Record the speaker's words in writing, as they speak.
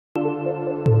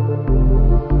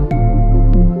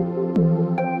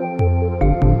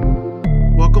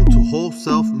Whole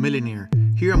Self Millionaire.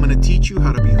 Here I'm going to teach you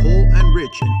how to be whole and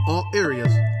rich in all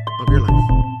areas of your life.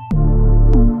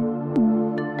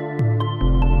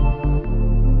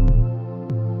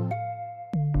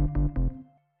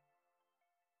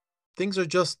 Things are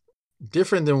just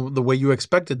different than the way you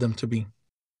expected them to be.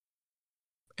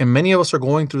 And many of us are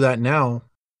going through that now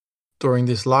during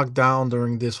this lockdown,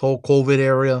 during this whole COVID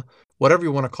era, whatever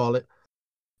you want to call it.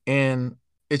 And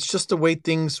it's just the way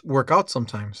things work out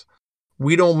sometimes.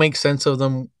 We don't make sense of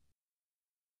them.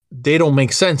 They don't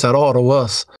make sense at all to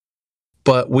us.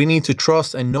 But we need to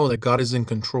trust and know that God is in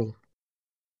control.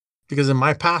 Because in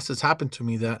my past, it's happened to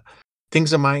me that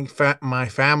things in my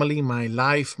family, my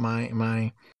life,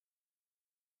 my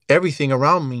everything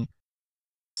around me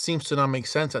seems to not make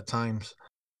sense at times.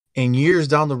 And years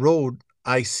down the road,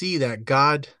 I see that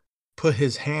God put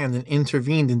his hand and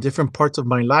intervened in different parts of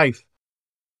my life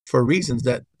for reasons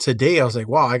that today I was like,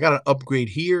 wow, I got to upgrade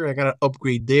here. I got to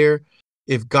upgrade there.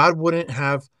 If God wouldn't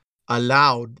have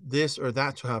allowed this or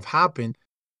that to have happened,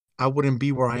 I wouldn't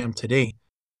be where I am today.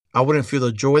 I wouldn't feel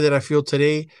the joy that I feel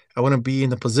today. I wouldn't be in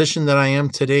the position that I am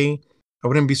today. I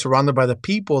wouldn't be surrounded by the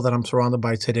people that I'm surrounded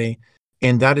by today.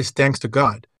 And that is thanks to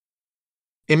God.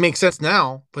 It makes sense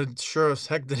now, but sure as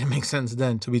heck didn't make sense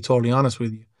then, to be totally honest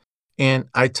with you. And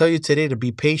I tell you today to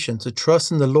be patient, to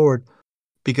trust in the Lord,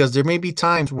 because there may be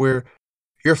times where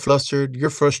you're flustered, you're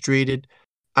frustrated.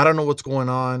 I don't know what's going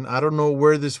on. I don't know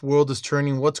where this world is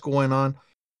turning, what's going on.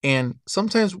 And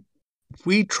sometimes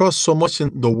we trust so much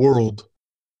in the world.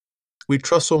 We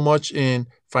trust so much in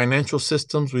financial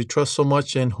systems. We trust so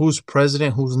much in who's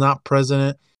president, who's not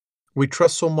president. We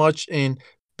trust so much in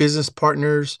business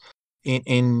partners,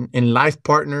 in life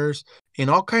partners, in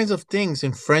all kinds of things,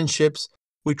 in friendships.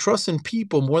 We trust in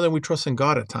people more than we trust in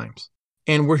God at times.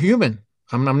 And we're human.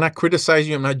 I'm not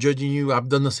criticizing you. I'm not judging you. I've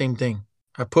done the same thing.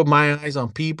 I put my eyes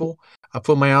on people. I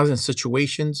put my eyes in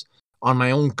situations, on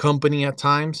my own company at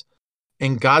times.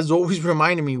 And God's always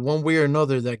reminding me one way or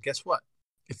another that guess what?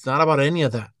 It's not about any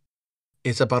of that.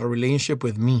 It's about a relationship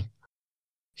with me.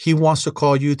 He wants to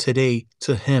call you today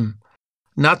to him.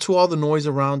 Not to all the noise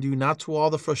around you, not to all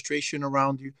the frustration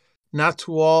around you, not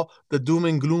to all the doom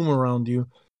and gloom around you,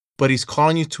 but he's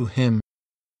calling you to him,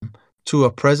 to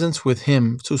a presence with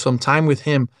him, to some time with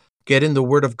him. Get in the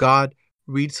Word of God,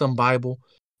 read some Bible,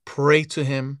 pray to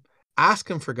him, ask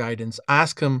him for guidance,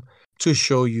 ask him to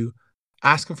show you,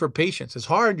 ask him for patience. It's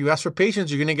hard. You ask for patience,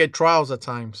 you're going to get trials at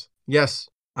times. Yes,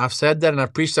 I've said that and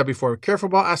I've preached that before. Careful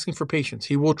about asking for patience.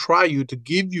 He will try you to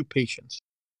give you patience.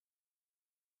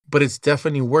 But it's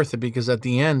definitely worth it because at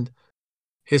the end,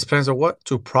 his plans are what?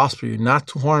 To prosper you, not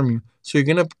to harm you. So you're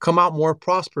going to come out more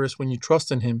prosperous when you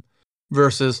trust in him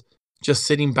versus just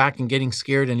sitting back and getting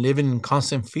scared and living in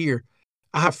constant fear.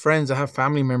 I have friends, I have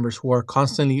family members who are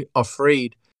constantly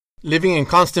afraid, living in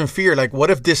constant fear. Like,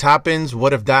 what if this happens?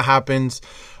 What if that happens?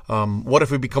 What if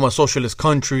we become a socialist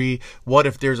country? What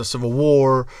if there's a civil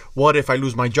war? What if I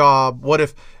lose my job? What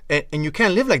if, and you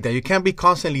can't live like that. You can't be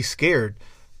constantly scared.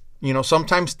 You know,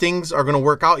 sometimes things are going to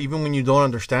work out even when you don't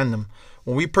understand them.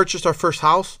 When we purchased our first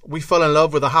house, we fell in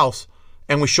love with the house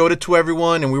and we showed it to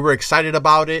everyone and we were excited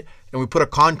about it and we put a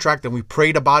contract and we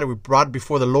prayed about it. We brought it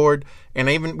before the Lord and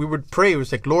we would pray. It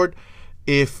was like, Lord,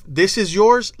 if this is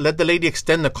yours, let the lady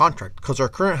extend the contract because our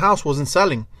current house wasn't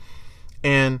selling.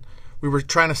 And we were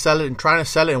trying to sell it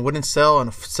and wouldn't sell and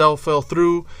a sale fell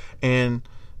through. And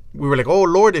we were like, oh,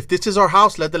 Lord, if this is our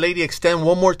house, let the lady extend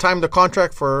one more time the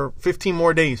contract for 15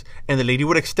 more days. And the lady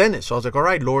would extend it. So I was like, all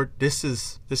right, Lord, this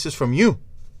is from you.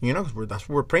 You know, that's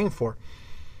what we're praying for.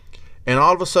 And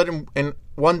all of a sudden, and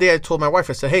one day I told my wife,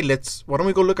 I said, hey, why don't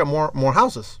we go look at more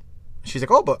houses? She's like,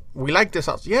 oh, but we like this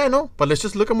house. Yeah, I know, but let's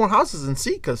just look at more houses and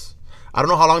see, because I don't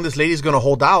know how long this lady's going to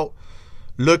hold out,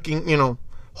 looking, you know,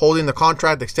 holding the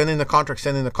contract, extending the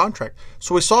contract.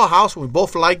 So we saw a house and we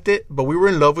both liked it, but we were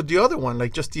in love with the other one,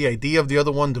 like just the idea of the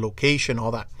other one, the location,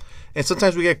 all that. And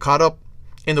sometimes we get caught up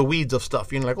in the weeds of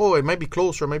stuff, you know, like, oh, it might be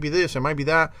closer, it might be this, it might be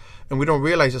that. And we don't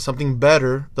realize there's something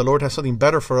better. The Lord has something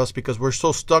better for us because we're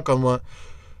so stuck on what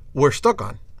we're stuck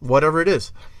on, whatever it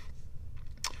is.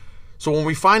 So when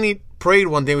we finally prayed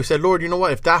one day, we said, Lord, you know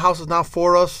what? If that house is not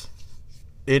for us,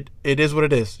 it is what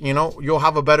it is. You know, you'll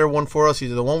have a better one for us,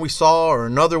 either the one we saw or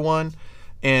another one.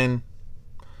 And,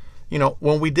 you know,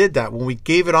 when we did that, when we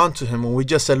gave it on to him, when we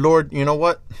just said, Lord, you know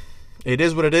what? It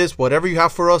is what it is. Whatever you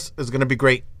have for us is going to be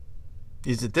great.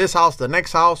 Is it this house, the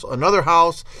next house, another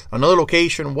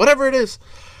location, whatever it is.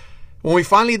 When we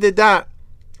finally did that,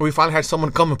 we finally had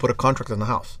someone come and put a contract on the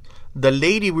house. The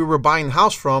lady we were buying the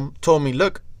house from told me,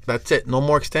 look, that's it. No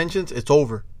more extensions. It's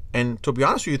over. And to be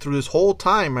honest with you, through this whole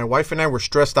time, my wife and I were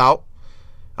stressed out.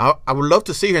 I would love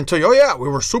to sit here and tell you, oh yeah, we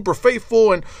were super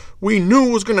faithful and we knew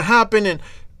it was going to happen. And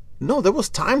no, there was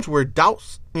times where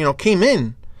doubts, came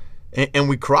in, and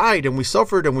we cried and we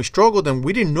suffered and we struggled and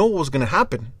we didn't know what was going to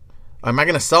happen. Am I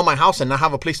going to sell my house and not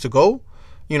have a place to go?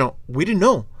 We didn't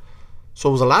know. So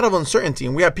it was a lot of uncertainty,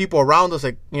 and we had people around us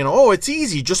like, oh, it's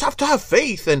easy. You just have to have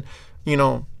faith. And,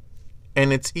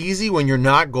 and it's easy when you're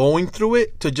not going through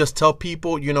it to just tell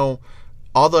people,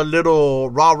 all the little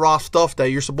rah-rah stuff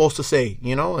that you're supposed to say,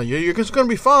 you're just going to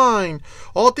be fine.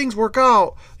 All things work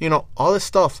out, all this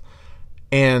stuff.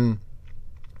 And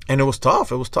it was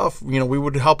tough. It was tough. We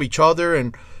would help each other,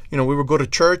 and, we would go to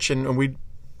church and we'd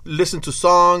listen to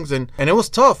songs, and it was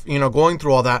tough, going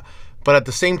through all that. But at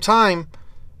the same time,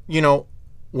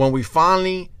 when we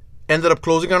finally ended up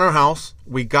closing on our house,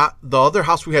 we got the other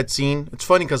house we had seen. It's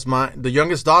funny because the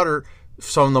youngest daughter,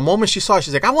 from the moment she saw it,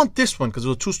 she's like, I want this one, because it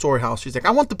was a 2-story house. She's like,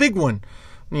 I want the big one,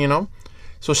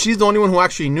 So she's the only one who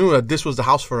actually knew that this was the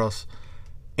house for us.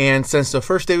 And since the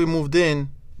first day we moved in,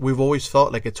 we've always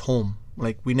felt like it's home.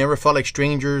 Like, we never felt like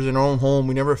strangers in our own home.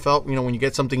 We never felt, when you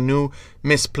get something new,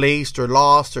 misplaced or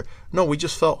lost, no, we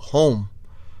just felt home.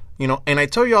 And I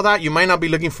tell you all that, you might not be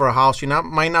looking for a house.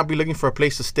 Might not be looking for a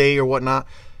place to stay or whatnot.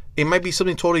 It might be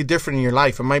something totally different in your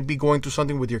life. It might be going through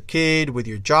something with your kid, with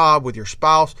your job, with your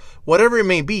spouse, whatever it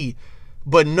may be.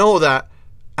 But know that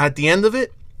at the end of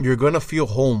it, you're going to feel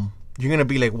home. You're going to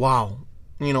be like, wow,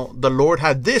 the Lord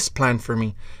had this plan for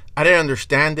me. I didn't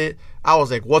understand it. I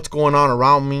was like, what's going on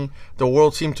around me? The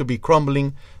world seemed to be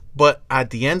crumbling. But at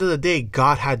the end of the day,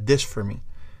 God had this for me.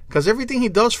 Because everything he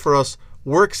does for us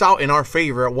works out in our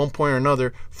favor at one point or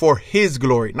another for his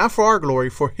glory. Not for our glory,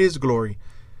 for his glory.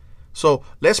 So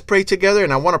let's pray together,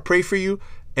 and I want to pray for you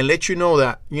and let you know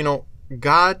that,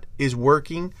 God is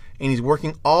working, and he's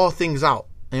working all things out.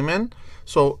 Amen.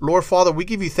 So, Lord Father, we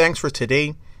give you thanks for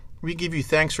today. We give you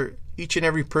thanks for each and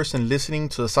every person listening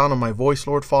to the sound of my voice,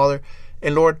 Lord Father.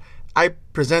 And Lord, I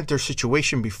present their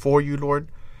situation before you, Lord.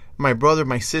 My brother,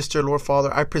 my sister, Lord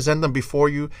Father, I present them before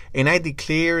you, and I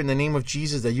declare in the name of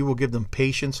Jesus that you will give them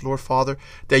patience, Lord Father,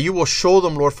 that you will show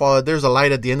them, Lord Father, there's a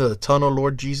light at the end of the tunnel,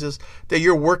 Lord Jesus, that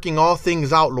you're working all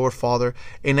things out, Lord Father.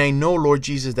 And I know, Lord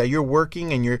Jesus, that you're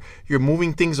working and you're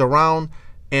moving things around.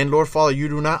 And Lord Father, you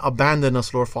do not abandon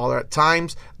us, Lord Father. At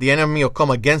times, the enemy will come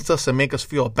against us and make us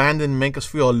feel abandoned, make us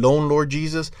feel alone, Lord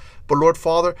Jesus. But Lord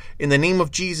Father, in the name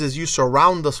of Jesus, you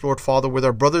surround us, Lord Father, with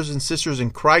our brothers and sisters in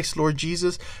Christ, Lord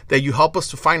Jesus, that you help us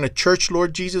to find a church,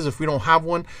 Lord Jesus, if we don't have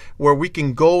one, where we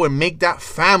can go and make that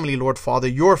family, Lord Father,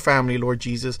 your family, Lord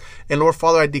Jesus. And Lord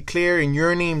Father, I declare in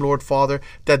your name, Lord Father,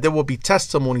 that there will be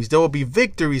testimonies, there will be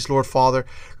victories, Lord Father,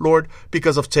 Lord,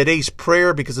 because of today's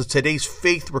prayer, because of today's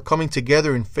faith, we're coming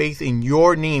together in faith in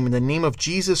your name, in the name of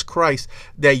Jesus Christ,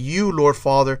 that you, Lord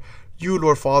Father,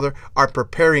 are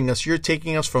preparing us. You're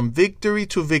taking us from victory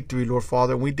to victory, Lord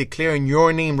Father. And we declare in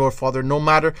your name, Lord Father, no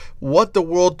matter what the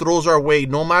world throws our way,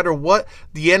 no matter what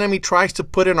the enemy tries to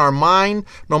put in our mind,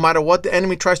 no matter what the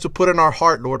enemy tries to put in our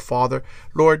heart, Lord Father,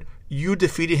 Lord, you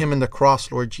defeated him in the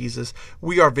cross, Lord Jesus.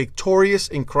 We are victorious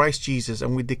in Christ Jesus,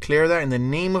 and we declare that in the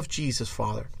name of Jesus,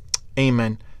 Father.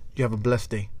 Amen. You have a blessed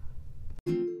day.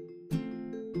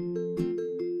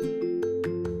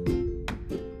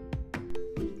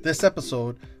 This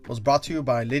episode was brought to you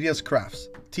by Lydia's Crafts,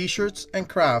 t-shirts and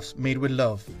crafts made with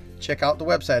love. Check out the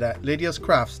website at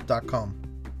lydiascrafts.com.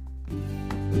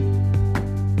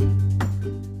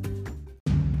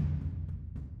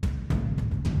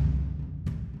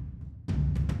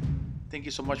 Thank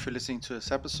you so much for listening to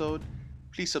this episode.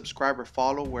 Please subscribe or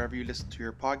follow wherever you listen to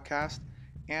your podcast.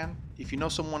 And if you know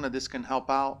someone that this can help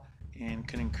out and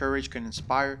can encourage, can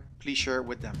inspire, please share it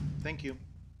with them. Thank you.